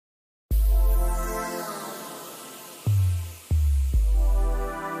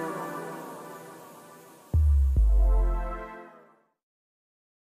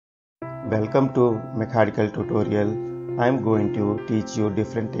Welcome to mechanical tutorial. I am going to teach you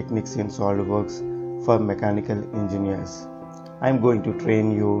different techniques in SolidWorks for mechanical engineers. I am going to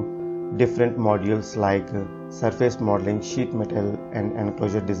train you different modules like surface modeling, sheet metal and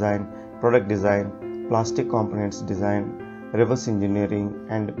enclosure design, product design, plastic components design, reverse engineering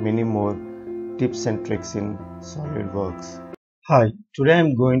and many more tips and tricks in SolidWorks. Hi, today I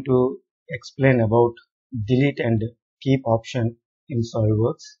am going to explain about delete and keep option in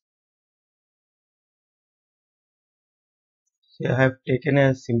SolidWorks. I have taken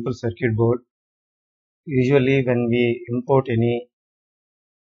a simple circuit board. Usually when we import any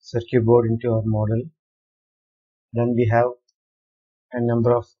circuit board into our model, then we have a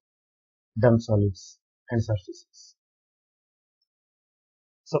number of dump solids and surfaces.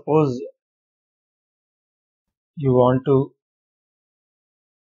 Suppose you want to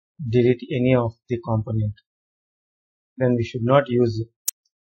delete any of the component, then we should not use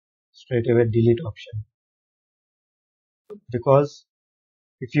straight away delete option, because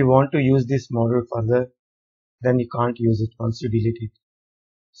if you want to use this model further, then you can't use it once you delete it.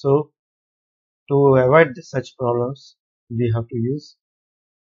 So to avoid such problems, we have to use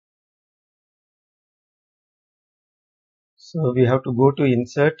we have to go to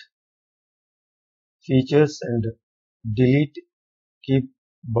insert, features and delete keep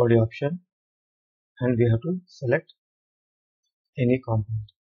body option, and we have to select any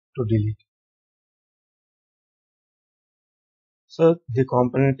component to delete. So the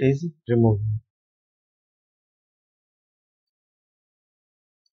component is removed.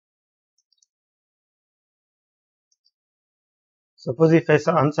 Suppose if I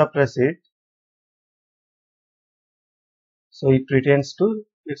unsuppress it, so it returns to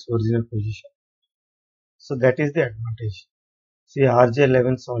its original position. So that is the advantage. See,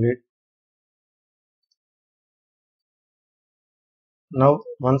 RJ11 solid. Now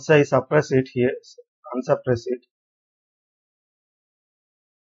once I suppress it here, unsuppress it,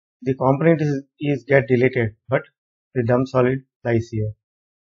 the component is get deleted, but the dump solid lies here.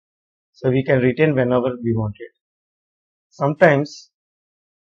 So we can retain whenever we want it. Sometimes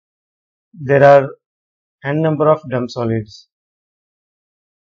there are n number of dump solids.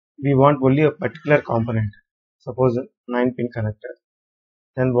 We want only a particular component, suppose a 9-pin connector.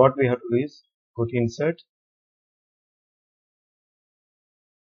 Then what we have to do is go to insert,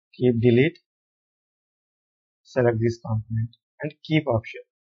 keep delete, select this component and keep option.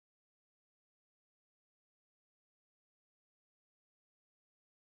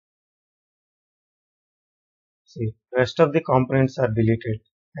 See, rest of the components are deleted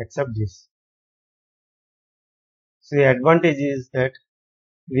except this. So the advantage is that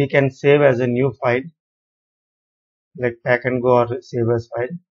we can save as a new file like pack and go or save as file,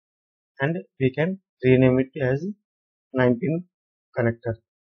 and we can rename it as 9-pin connector.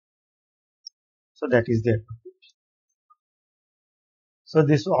 So that is the advantage. So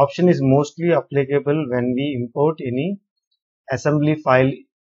this option is mostly applicable when we import any assembly file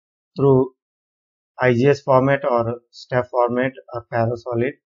through IGS format or STEP format or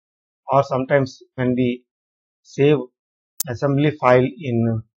Parasolid, or sometimes when we save assembly file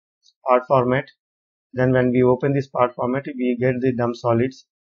in part format, then when we open this part format we get the dump solids,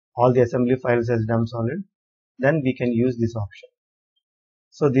 all the assembly files as dump solid, then we can use this option.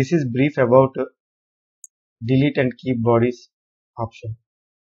 So this is brief about delete and keep bodies option.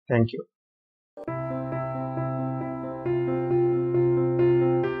 Thank you.